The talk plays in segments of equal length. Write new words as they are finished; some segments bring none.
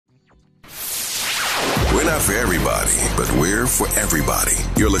We're not for everybody, but we're for everybody.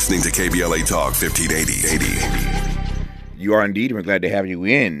 You're listening to KBLA Talk 1580. You are indeed. We're glad to have you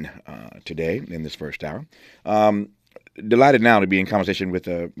in today in this first hour. Delighted now to be in conversation with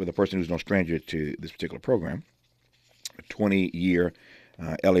a person who's no stranger to this particular program. A 20-year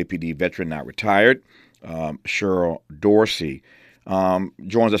LAPD veteran, now retired, Cheryl Dorsey,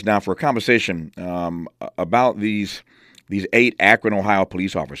 joins us now for a conversation about these 8 Akron, Ohio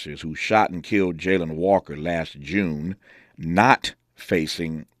police officers who shot and killed Jayland Walker last June, not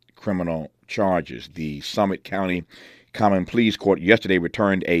facing criminal charges. The Summit County Common Pleas Court yesterday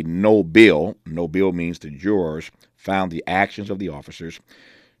returned a no bill. No bill means the jurors found the actions of the officers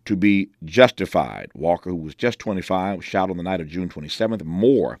to be justified. Walker, who was just 25, was shot on the night of June 27th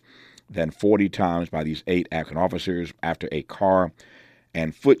more than 40 times by these 8 Akron officers after a car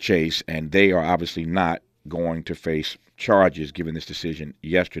and foot chase, and they are obviously not going to face charges given this decision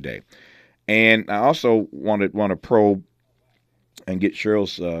yesterday. And I also want to probe and get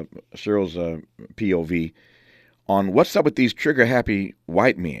Cheryl's POV on what's up with these trigger-happy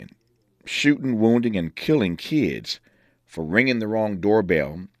white men shooting, wounding, and killing kids for ringing the wrong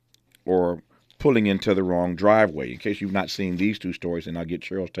doorbell or pulling into the wrong driveway. In case you've not seen these two stories, and I'll get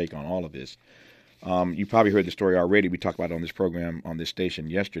Cheryl's take on all of this. You probably heard the story already. We talked about it on this program, on this station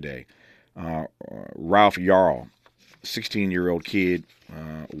yesterday. Ralph Yarl, 16-year-old kid,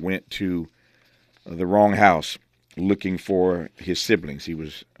 went to the wrong house looking for his siblings. He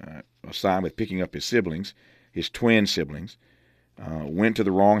was assigned with picking up his siblings, his twin siblings, went to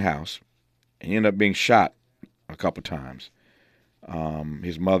the wrong house, and ended up being shot a couple times.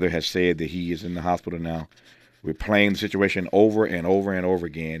 His mother has said that he is in the hospital now, replaying the situation over and over and over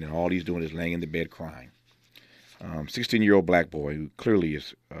again, and all he's doing is laying in the bed crying. 16-year-old black boy who clearly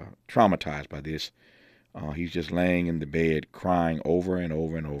is traumatized by this. He's just laying in the bed crying over and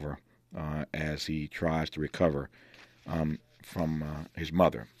over and over as he tries to recover from his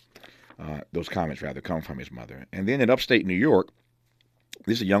mother. Those comments, rather, come from his mother. And then in upstate New York,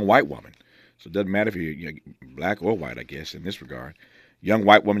 this is a young white woman. So it doesn't matter if you're black or white, I guess, in this regard. Young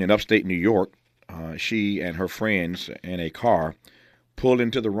white woman in upstate New York, she and her friends in a car pulled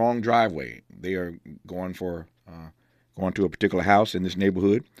into the wrong driveway. They are going to a particular house in this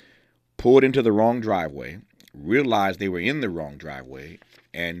neighborhood, pulled into the wrong driveway, realized they were in the wrong driveway,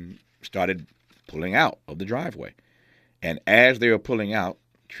 and started pulling out of the driveway. And as they were pulling out,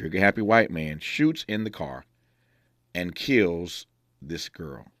 trigger-happy white man shoots in the car and kills this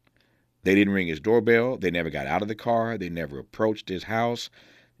girl. They didn't ring his doorbell. They never got out of the car. They never approached his house.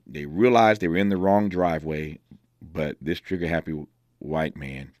 They realized they were in the wrong driveway, but this trigger-happy white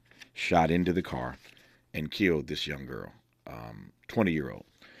man shot into the car and killed this young girl, 20-year-old.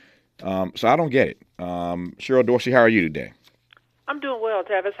 So I don't get it. Cheryl Dorsey, how are you today? I'm doing well,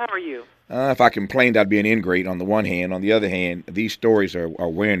 Tavis. How are you? If I complained, I'd be an ingrate on the one hand. On the other hand, these stories are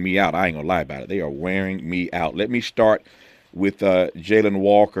wearing me out. I ain't going to lie about it. They are wearing me out. Let me start with Jayland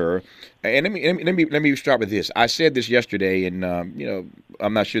Walker. And let me start with this. I said this yesterday, and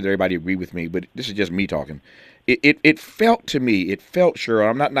I'm not sure that everybody agreed with me, but this is just me talking. It felt to me, sure,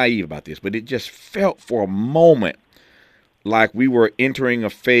 I'm not naive about this, but it just felt for a moment like we were entering a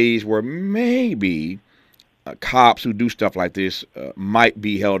phase where maybe cops who do stuff like this might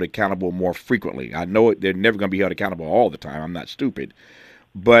be held accountable more frequently. I know they're never going to be held accountable all the time. I'm not stupid.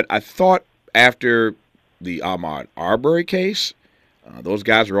 But I thought after the Ahmaud Arbery case, those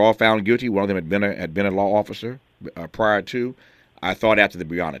guys were all found guilty. One of them had been a law officer prior to. I thought after the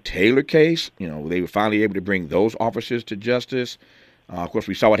Breonna Taylor case, they were finally able to bring those officers to justice. Of course,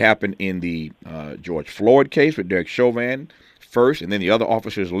 we saw what happened in the George Floyd case with Derek Chauvin first and then the other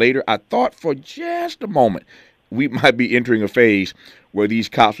officers later. I thought for just a moment we might be entering a phase where these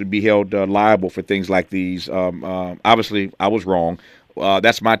cops would be held liable for things like these. Obviously, I was wrong.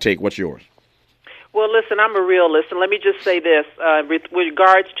 That's my take. What's yours? Well, listen, I'm a realist, and let me just say this. With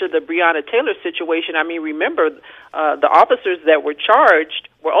regards to the Breonna Taylor situation, I mean, remember, the officers that were charged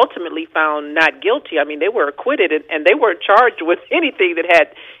were ultimately found not guilty. I mean, they were acquitted, and they weren't charged with anything that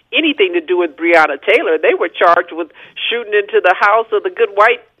had anything to do with Breonna Taylor. They were charged with shooting into the house of the good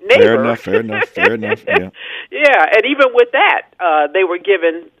white neighbor. Fair enough. Yeah. Yeah, and even with that, they were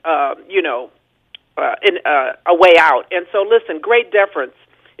given, a way out. And so, listen, great deference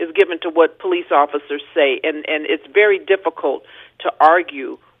is given to what police officers say, and it's very difficult to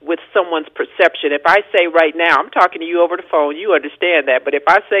argue with someone's perception. If I say right now, I'm talking to you over the phone, you understand that, but if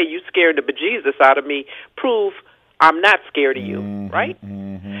I say you scared the bejesus out of me, prove I'm not scared of you, right?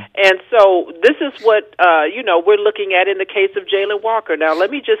 Mm-hmm. And so this is what, we're looking at in the case of Jalen Walker. Now,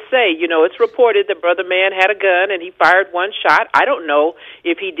 let me just say, it's reported that Brother Man had a gun and he fired one shot. I don't know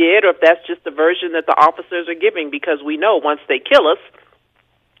if he did or if that's just the version that the officers are giving, because we know once they kill us,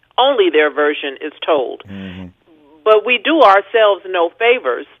 only their version is told. Mm-hmm. But we do ourselves no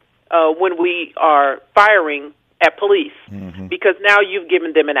favors when we are firing at police, mm-hmm. because now you've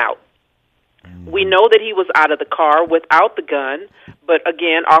given them an out. Mm-hmm. We know that he was out of the car without the gun, but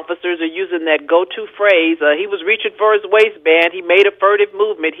again, officers are using that go-to phrase, he was reaching for his waistband, he made a furtive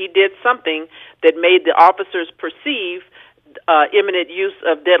movement, he did something that made the officers perceive imminent use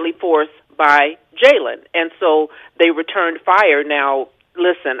of deadly force by Jalen. And so they returned fire. Now,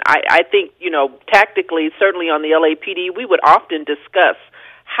 listen, I think, tactically, certainly on the LAPD, we would often discuss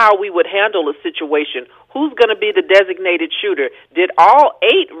how we would handle a situation. Who's going to be the designated shooter? Did all 8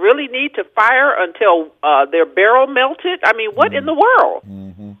 really need to fire until their barrel melted? I mean, what in the world?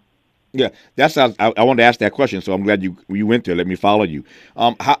 Mm-hmm. Yeah, I wanted to ask that question, so I'm glad you went there. Let me follow you.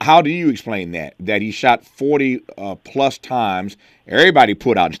 How do you explain that he shot 40 plus times, everybody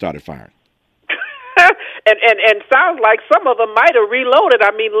put out and started firing? And sounds like some of them might have reloaded.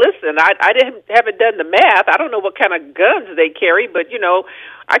 I mean, listen, I haven't done the math. I don't know what kind of guns they carry, but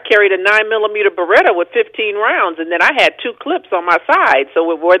I carried a 9mm Beretta with 15 rounds, and then I had 2 clips on my side. So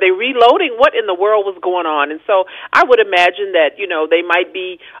were they reloading? What in the world was going on? And so I would imagine that they might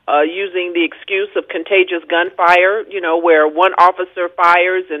be using the excuse of contagious gunfire. Where one officer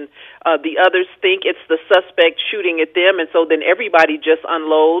fires and the others think it's the suspect shooting at them, and so then everybody just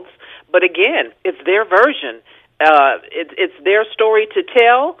unloads. But again, it's their version. It's their story to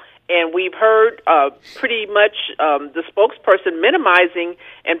tell, and we've heard pretty much the spokesperson minimizing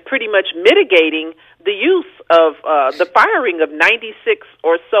and pretty much mitigating the use of the firing of 96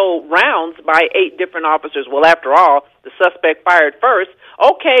 or so rounds by 8 different officers. Well, after all, the suspect fired first.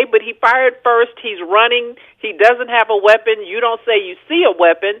 Okay, but he fired first. He's running. He doesn't have a weapon. You don't say you see a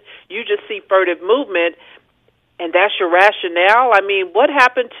weapon. You just see furtive movement. And that's your rationale? I mean, what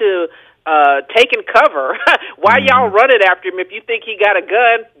happened to taking cover? Why y'all running after him? If you think he got a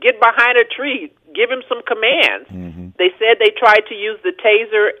gun, get behind a tree. Give him some commands. Mm-hmm. They said they tried to use the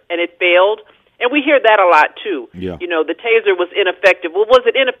taser, and it failed. And we hear that a lot, too. Yeah. The taser was ineffective. Well, was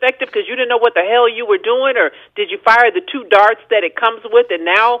it ineffective because you didn't know what the hell you were doing, or did you fire the 2 darts that it comes with, and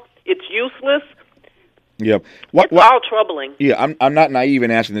now it's useless? Yeah, it's all troubling. Yeah, I'm not naive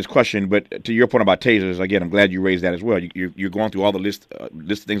in asking this question, but to your point about tasers, again, I'm glad you raised that as well. You're going through all the list of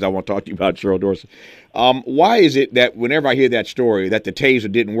things I want to talk to you about, Cheryl Dorsey. Why is it that whenever I hear that story that the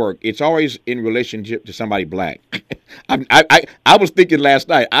taser didn't work, it's always in relationship to somebody black? I was thinking last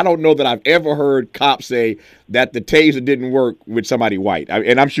night, I don't know that I've ever heard cops say that the taser didn't work with somebody white,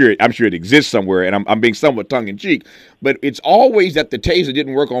 and I'm sure it exists somewhere, and I'm being somewhat tongue in cheek, but it's always that the taser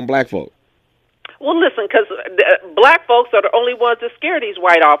didn't work on black folk. Well, listen, because black folks are the only ones that scare these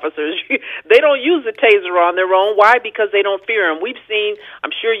white officers. They don't use the taser on their own. Why? Because they don't fear them. We've seen,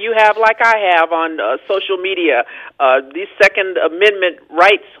 I'm sure you have, like I have, on social media, these Second Amendment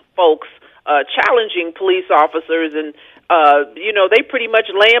rights folks challenging police officers, and they pretty much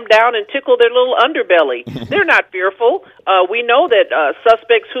lay them down and tickle their little underbelly. They're not fearful. We know that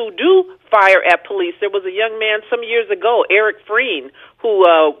suspects who do fire at police, there was a young man some years ago, Eric Freen, who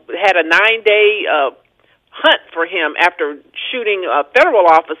had a 9-day hunt for him after shooting federal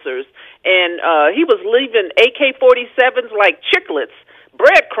officers, and he was leaving AK-47s like chiclets,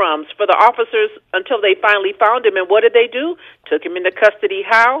 breadcrumbs for the officers until they finally found him. And what did they do? Took him into custody.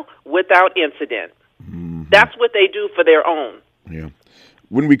 How? Without incident. Mm-hmm. That's what they do for their own. Yeah.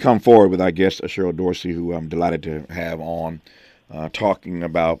 When we come forward with our guest, Cheryl Dorsey, who I'm delighted to have on, talking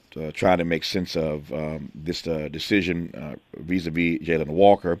about trying to make sense of this decision vis-a-vis Jalen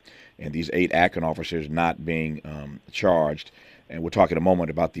Walker and these 8 Akron officers not being charged. And we'll talk in a moment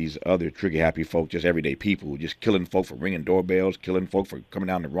about these other trigger-happy folk, just everyday people, just killing folk for ringing doorbells, killing folk for coming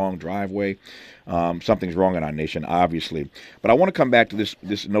down the wrong driveway. Something's wrong in our nation, obviously. But I want to come back to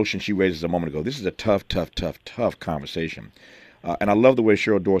this notion she raises a moment ago. This is a tough conversation. And I love the way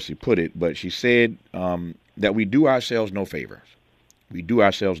Cheryl Dorsey put it, but she said that we do ourselves no favors. We do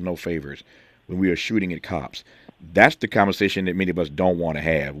ourselves no favors when we are shooting at cops. That's the conversation that many of us don't want to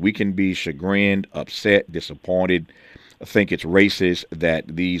have. We can be chagrined, upset, disappointed, think it's racist that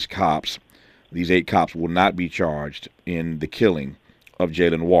these 8 cops will not be charged in the killing of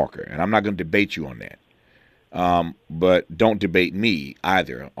Jalen Walker. And I'm not going to debate you on that. But don't debate me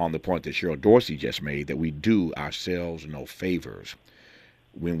either on the point that Cheryl Dorsey just made, that we do ourselves no favors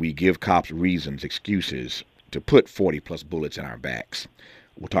when we give cops reasons, excuses to put 40-plus bullets in our backs.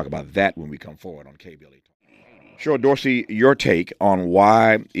 We'll talk about that when we come forward on KBLA. Cheryl Dorsey, your take on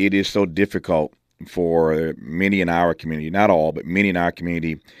why it is so difficult for many in our community, not all, but many in our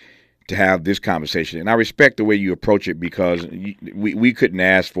community, to have this conversation. And I respect the way you approach it, because we couldn't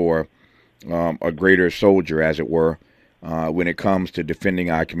ask for a greater soldier, as it were, when it comes to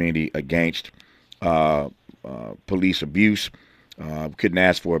defending our community against police abuse. Couldn't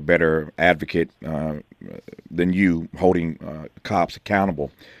ask for a better advocate than you, holding cops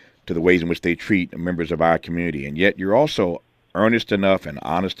accountable to the ways in which they treat members of our community. And yet you're also earnest enough and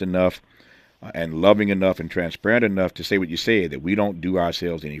honest enough and loving enough and transparent enough to say what you say, that we don't do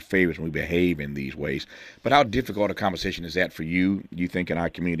ourselves any favors when we behave in these ways. But how difficult a conversation is that for you think, in our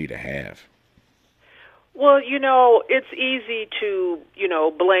community to have? Well, it's easy to,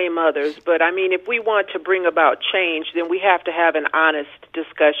 blame others. But, I mean, if we want to bring about change, then we have to have an honest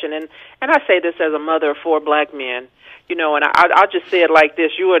discussion. And I say this as a mother of 4 black men, and I'll just say it like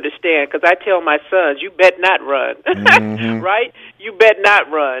this. You understand, because I tell my sons, you bet not run, Mm-hmm. right? You bet not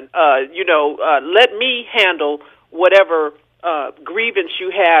run. Let me handle whatever grievance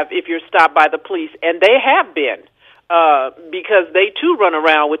you have if you're stopped by the police. And they have been. Because they, too, run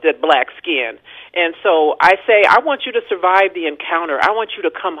around with that black skin. And so I say, I want you to survive the encounter. I want you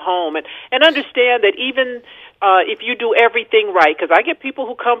to come home and understand that even if you do everything right, because I get people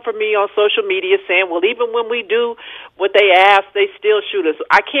who come for me on social media saying, well, even when we do what they ask, they still shoot us.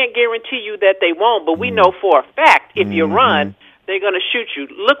 I can't guarantee you that they won't, but we know for a fact if you run, they're going to shoot you.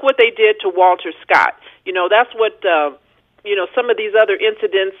 Look what they did to Walter Scott. That's what, some of these other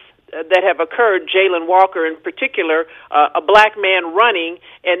incidents that have occurred, Jalen Walker in particular, a black man running,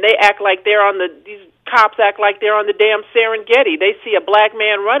 and they act like these cops act like they're on the damn Serengeti. They see a black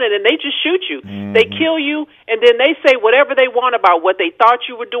man running, and they just shoot you. Mm-hmm. They kill you, and then they say whatever they want about what they thought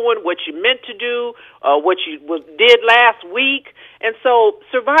you were doing, what you meant to do, what you did last week. And so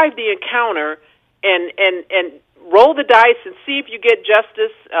survive the encounter and roll the dice and see if you get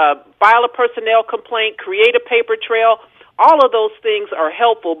justice, file a personnel complaint, create a paper trail. All of those things are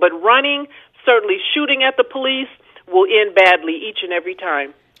helpful, but running, certainly shooting at the police, will end badly each and every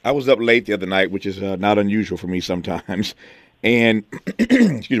time. I was up late the other night, which is not unusual for me sometimes, and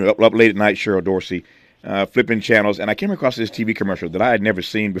up late at night, Cheryl Dorsey, flipping channels, and I came across this TV commercial that I had never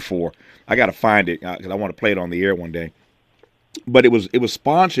seen before. I got to find it because I want to play it on the air one day. But it was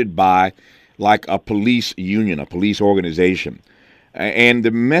sponsored by like a police union, a police organization, and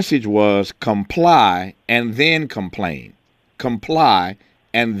the message was comply and then complain. Comply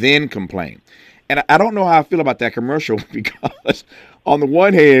and then complain. And I don't know how I feel about that commercial, because on the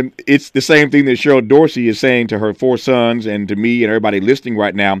one hand, it's the same thing that Cheryl Dorsey is saying to her 4 sons and to me and everybody listening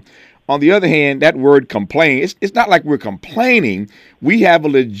right now. On the other hand, that word complain, it's not like we're complaining. We have a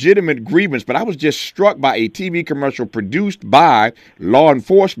legitimate grievance, but I was just struck by a TV commercial produced by law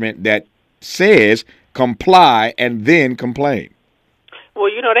enforcement that says comply and then complain. Well,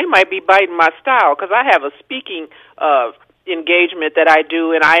 they might be biting my style, because I have a speaking engagement that I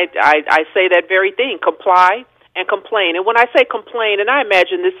do, and I say that very thing, comply and complain. And when I say complain, and I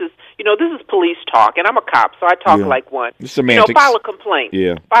imagine this is police talk, and I'm a cop, so I talk like one. Semantics. File a complaint.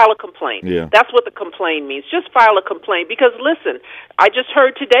 Yeah. File a complaint. Yeah. That's what the complaint means. Just file a complaint. Because, listen, I just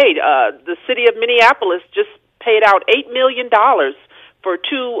heard today the city of Minneapolis just paid out $8 million for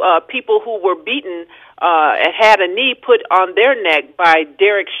 2 people who were beaten and had a knee put on their neck by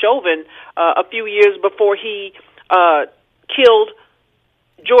Derek Chauvin a few years before he killed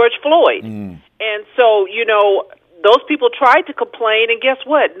George Floyd. And so, those people tried to complain, and guess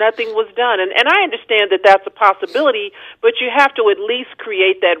what? Nothing was done. And I understand that that's a possibility, but you have to at least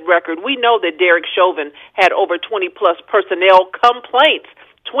create that record. We know that Derek Chauvin had over 20-plus personnel complaints.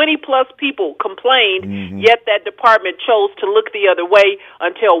 20-plus people complained, yet that department chose to look the other way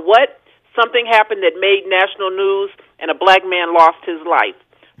until what? Something happened that made national news, and a black man lost his life.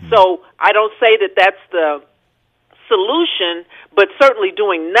 So I don't say that that's the solution, but certainly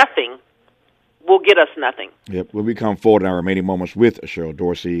doing nothing will get us nothing. Yep. When we come forward in our remaining moments with Cheryl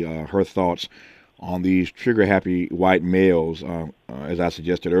Dorsey, her thoughts on these trigger-happy white males, as I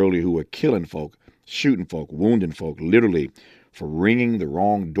suggested earlier, who are killing folk, shooting folk, wounding folk, literally for ringing the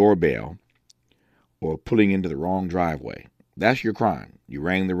wrong doorbell or pulling into the wrong driveway. That's your crime. You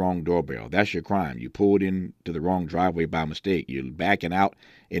rang the wrong doorbell. That's your crime. You pulled into the wrong driveway by mistake. You're backing out,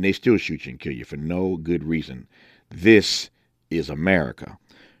 and they still shoot you and kill you for no good reason. This is America.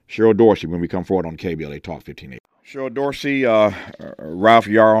 Cheryl Dorsey, when we come forward on KBLA Talk 1580. Cheryl Dorsey, Ralph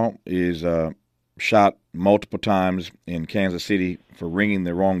Yarl is shot multiple times in Kansas City for ringing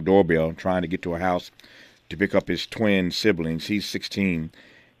the wrong doorbell, trying to get to a house to pick up his twin siblings. He's 16.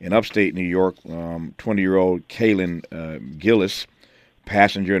 In upstate New York, 20-year-old Kaylin Gillis,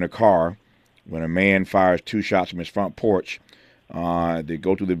 passenger in a car, when a man fires 2 shots from his front porch. They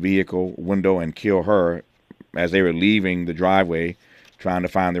go through the vehicle window and kill her as they were leaving the driveway, trying to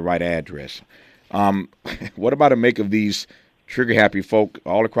find the right address. What about a make of these trigger-happy folk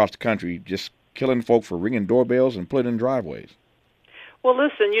all across the country just killing folk for ringing doorbells and putting in driveways? Well,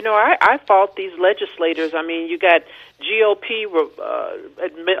 listen, I fault these legislators. I mean, you got GOP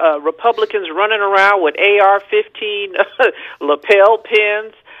Republicans running around with AR-15 lapel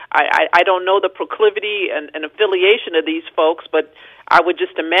pins. I don't know the proclivity and affiliation of these folks, but I would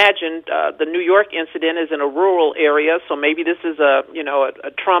just imagine the New York incident is in a rural area, so maybe this is a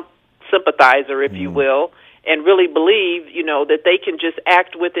Trump sympathizer, if you will, and really believe, that they can just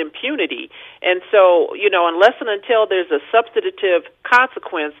act with impunity. And so, unless and until there's a substantive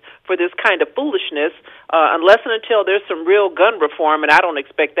consequence for this kind of foolishness, unless and until there's some real gun reform, and I don't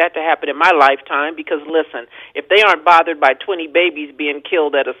expect that to happen in my lifetime, because, listen, if they aren't bothered by 20 babies being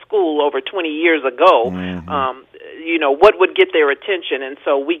killed at a school over 20 years ago, what would get their attention? And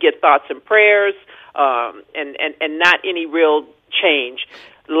so we get thoughts and prayers and not any real change.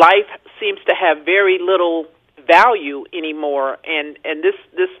 Life seems to have very little value anymore, and this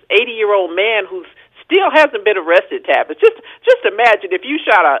 80-year-old man who still hasn't been arrested, Tavis. Just imagine if you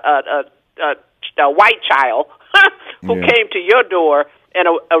shot a white child who came to your door and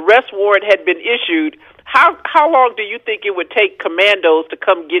an arrest warrant had been issued. How long do you think it would take commandos to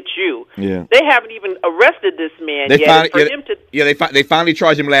come get you? Yeah. They haven't even arrested this man yet. They finally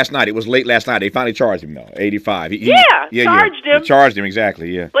charged him last night. It was late last night. They finally charged him, though, 85. Charged him. Charged him,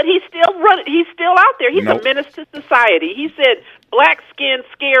 exactly, yeah. But he's still running. He's still out there. He's a menace to society. He said black skin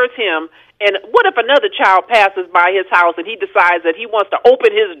scares him. And what if another child passes by his house and he decides that he wants to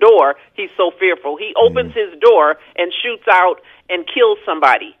open his door? He's so fearful. He opens his door and shoots out and kills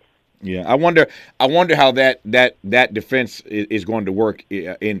somebody. Yeah, I wonder how that defense is going to work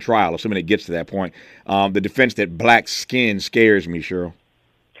in trial, assuming it gets to that point. The defense that black skin scares me, Cheryl.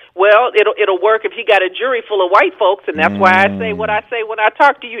 Well, it'll work if you got a jury full of white folks, and that's why I say what I say when I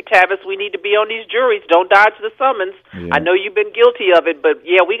talk to you, Tavis. We need to be on these juries. Don't dodge the summons. Yeah. I know you've been guilty of it, but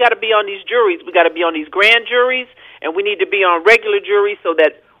yeah, we got to be on these juries. We got to be on these grand juries, and we need to be on regular juries so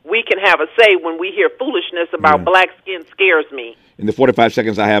that we can have a say when we hear foolishness about black skin scares me. In the 45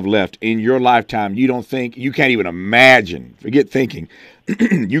 seconds I have left, in your lifetime, you can't even imagine, forget thinking,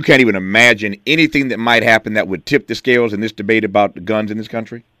 you can't even imagine anything that might happen that would tip the scales in this debate about the guns in this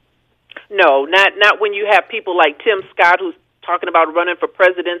country? No, not when you have people like Tim Scott, who's talking about running for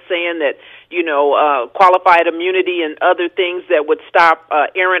president, saying that, qualified immunity and other things that would stop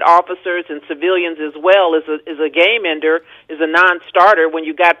errant officers and civilians as well is a game ender, is a non-starter. When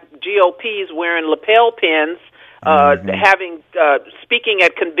you got GOPs wearing lapel pins, having speaking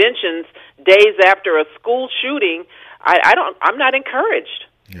at conventions days after a school shooting, I'm not encouraged.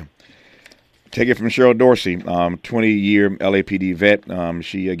 Yeah. Take it from Cheryl Dorsey, 20-year LAPD vet.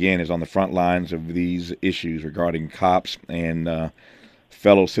 She, again, is on the front lines of these issues regarding cops and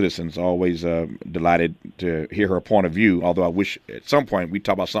fellow citizens. Always delighted to hear her point of view, although I wish at some point we'd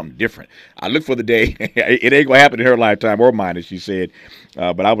talk about something different. I look for the day. It ain't going to happen in her lifetime or mine, as she said.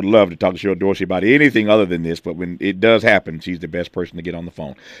 But I would love to talk to Cheryl Dorsey about anything other than this. But when it does happen, she's the best person to get on the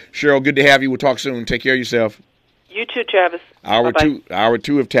phone. Cheryl, good to have you. We'll talk soon. Take care of yourself. You too, Tavis. Hour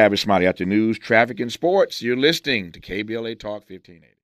two of Tavis Smiley after news, traffic, and sports. You're listening to KBLA Talk 1580.